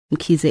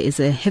Mkhize is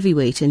a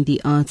heavyweight in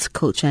the arts,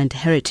 culture and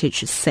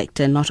heritage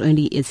sector. Not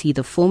only is he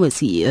the former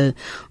CEO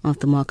of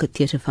the Market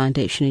Theatre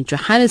Foundation in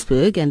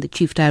Johannesburg and the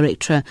Chief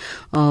Director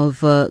of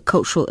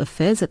Cultural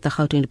Affairs at the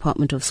Gauteng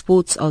Department of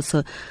Sports,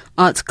 also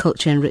Arts,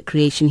 Culture and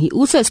Recreation. He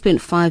also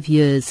spent 5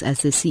 years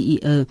as the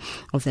CEO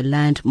of the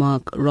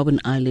landmark Robben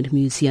Island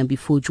Museum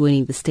before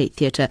joining the State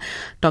Theatre.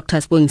 Dr.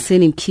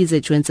 Sibongiseni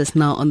Mkhize joins us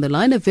now on the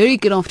line. A very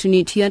good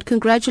afternoon to you and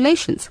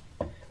congratulations.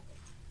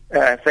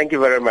 Thank you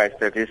very much,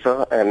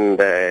 Tatiso, and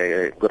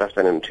good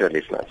afternoon to your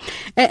listeners.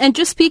 And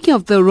just speaking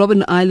of the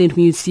Robben Island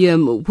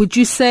Museum, would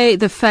you say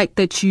the fact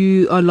that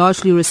you are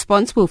largely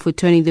responsible for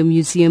turning the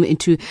museum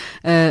into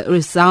a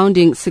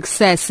resounding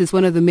success is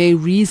one of the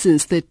main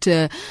reasons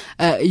that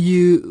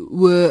you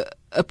were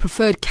a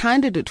preferred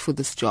candidate for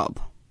this job?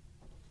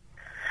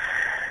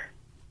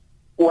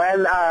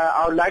 Well,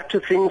 I would like to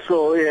think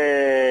so,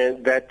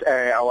 that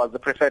I was the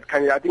preferred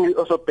candidate. I think it's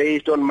also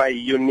based on my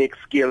unique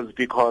skills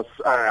because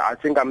I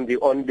think I'm the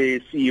only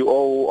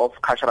CEO of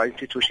cultural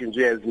institutions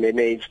who has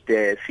managed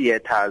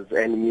theatres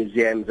and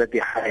museums at the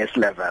highest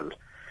level.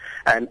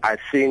 And I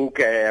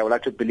think I would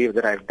like to believe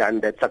that I've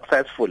done that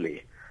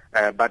successfully.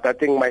 But I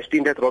think my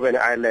stint at Robben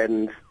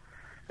Island,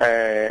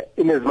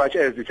 in as much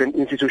as it's an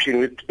institution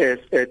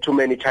with too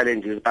many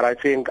challenges, but I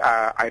think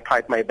I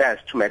tried my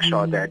best to make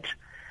sure that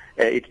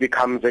it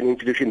becomes an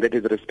institution that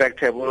is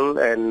respectable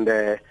and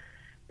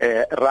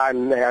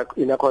run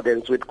in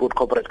accordance with good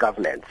corporate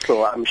governance.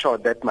 So I'm sure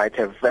that might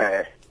have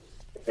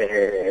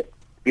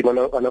been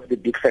one of the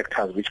big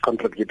factors which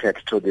contributed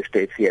to the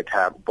State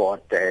Theatre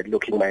Board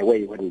looking my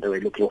way when they were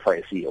looking for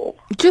a CEO.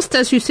 Just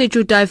as you said,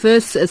 your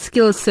diverse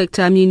skills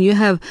sector, I mean, you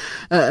have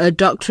a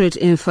doctorate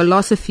in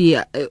philosophy.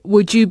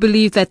 Would you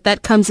believe that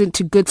that comes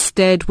into good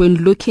stead when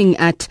looking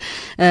at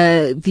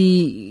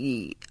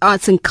the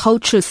arts and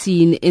culture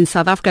scene in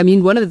South Africa? I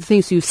mean, one of the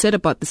things you've said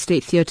about the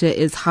State Theatre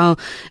is how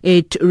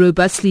it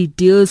robustly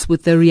deals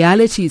with the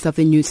realities of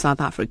the new South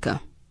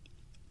Africa.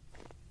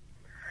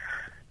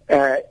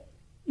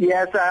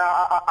 Yes,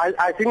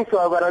 I think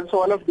so. But also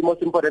one of the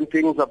most important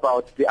things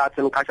about the arts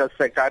and culture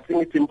sector, I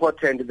think it's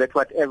important that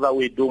whatever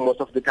we do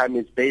most of the time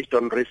is based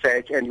on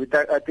research. And with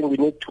that, I think we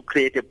need to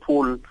create a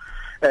pool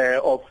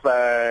of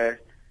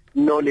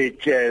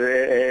knowledge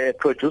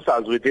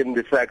producers within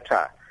the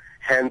sector.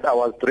 Hence, I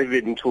was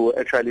driven to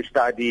actually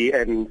study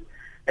and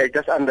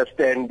just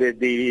understand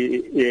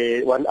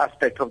the one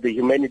aspect of the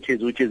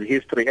humanities, which is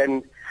history.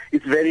 And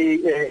it's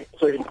very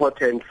so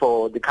important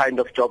for the kind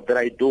of job that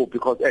I do,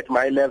 because at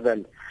my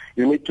level,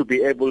 you need to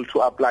be able to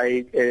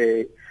apply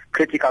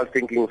critical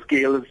thinking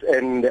skills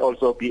and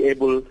also be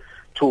able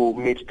to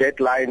meet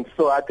deadlines.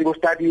 So I think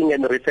studying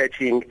and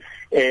researching,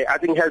 I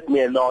think helped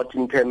me a lot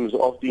in terms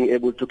of being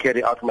able to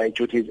carry out my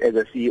duties as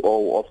a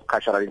CEO of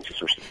cultural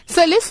institutions.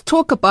 So let's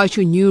talk about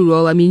your new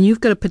role. I mean,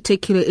 you've got a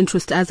particular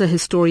interest as a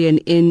historian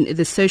in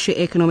the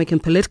socio-economic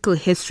and political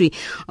history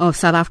of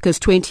South Africa's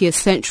 20th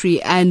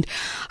century. And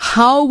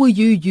how will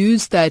you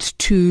use that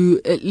to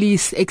at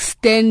least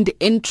extend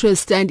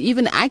interest and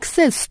even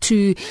access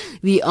to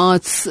the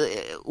arts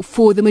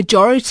for the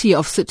majority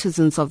of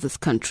citizens of this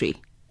country?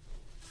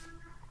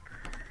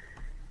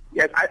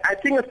 Yes, I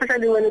think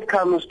especially when it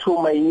comes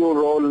to my new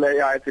role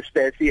at the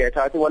State Theatre,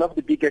 I think one of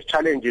the biggest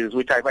challenges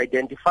which I've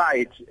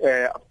identified,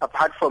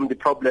 apart from the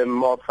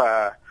problem of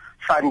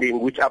funding,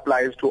 which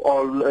applies to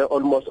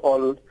almost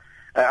all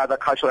other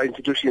cultural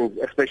institutions,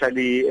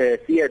 especially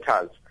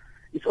theatres,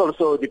 it's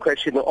also the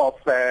question of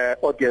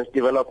audience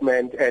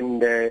development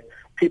and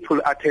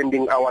people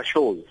attending our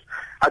shows.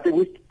 I think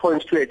this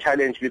points to a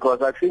challenge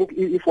because I think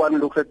if one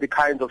looks at the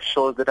kinds of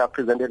shows that are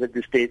presented at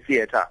the State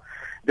Theatre,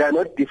 they are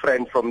not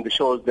different from the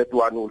shows that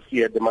one will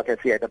see at the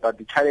Market Theatre, but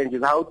the challenge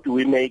is how do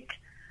we make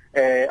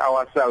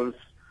ourselves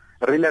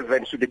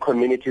relevant to the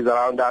communities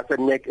around us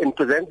and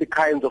present the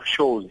kinds of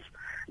shows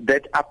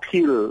that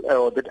appeal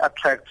or that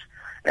attract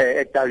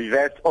a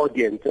diverse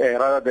audience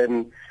rather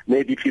than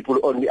maybe people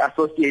only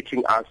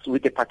associating us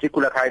with a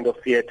particular kind of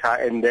theatre,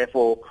 and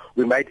therefore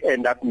we might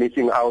end up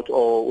missing out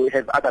or we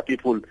have other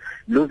people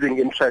losing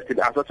interest in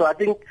us. So I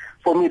think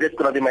for me that's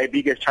going to be my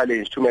biggest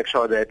challenge, to make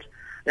sure that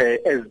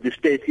as the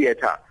State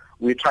Theatre,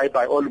 we try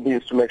by all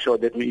means to make sure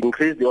that we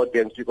increase the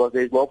audience, because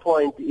there is no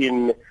point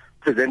in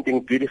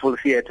presenting beautiful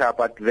theatre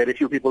but very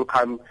few people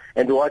come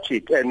and watch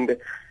it. And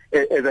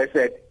as I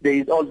said, there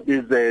is all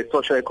these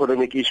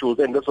socio-economic issues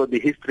and also the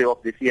history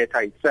of the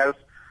theatre itself,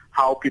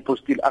 how people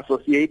still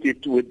associate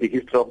it with the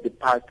history of the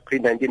past,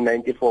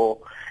 pre-1994,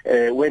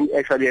 when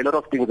actually a lot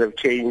of things have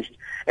changed,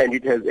 and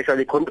it has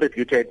actually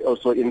contributed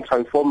also in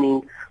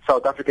transforming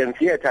South African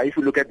theatre. If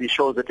you look at the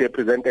shows that were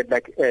presented,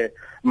 like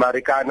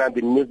Marikana,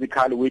 the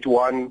musical, which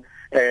won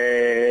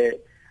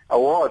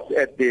awards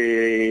at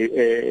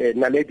the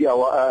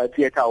Naledi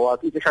Theatre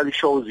Awards, it actually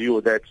shows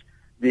you that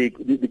the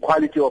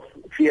quality of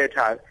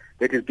theatre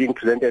that is being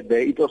presented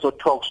there. It also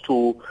talks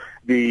to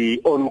the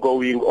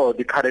ongoing or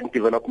the current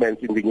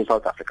developments in the New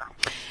South Africa.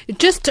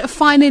 Just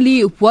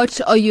finally,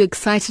 what are you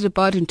excited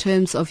about in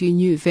terms of your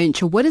new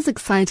venture? What is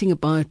exciting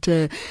about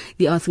the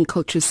arts and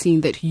culture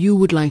scene that you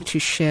would like to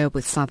share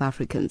with South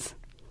Africans?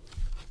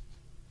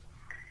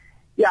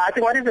 Yeah, I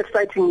think what is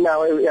exciting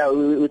now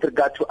with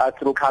regard to arts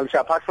and culture,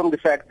 apart from the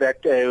fact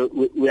that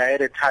we are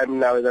at a time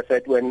now, as I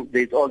said, when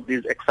there's all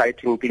these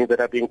exciting things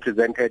that are being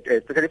presented,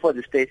 especially for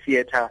the State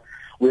Theatre.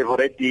 We've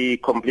already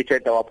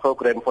completed our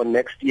program for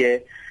next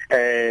year,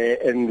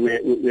 and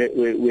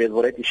we have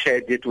already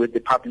shared it with the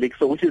public,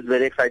 so which is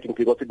very exciting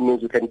because it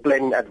means we can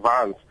plan in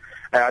advance.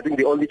 I think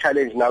the only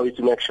challenge now is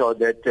to make sure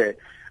that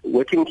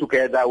working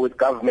together with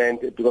government,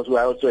 because we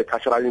are also a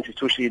cultural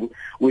institution,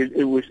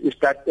 we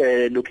start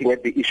looking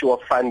at the issue of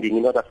funding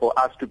in order for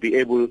us to be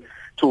able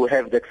to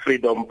have that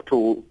freedom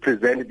to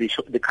present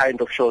the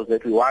kind of shows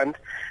that we want.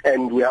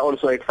 And we are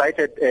also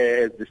excited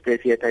as the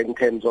State Theatre in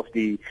terms of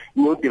the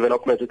new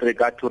developments with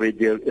regard to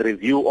the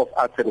review of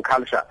arts and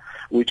culture,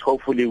 which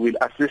hopefully will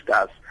assist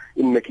us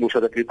in making sure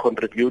that we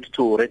contribute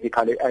to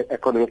radical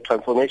economic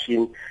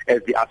transformation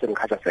as the arts and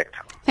culture sector.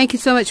 Thank you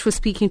so much for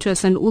speaking to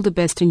us, and all the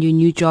best in your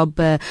new job,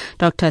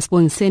 Dr.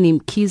 Sibongiseni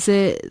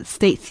Mkhize,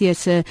 State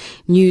Theatre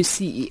new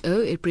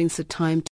CEO. It brings the time to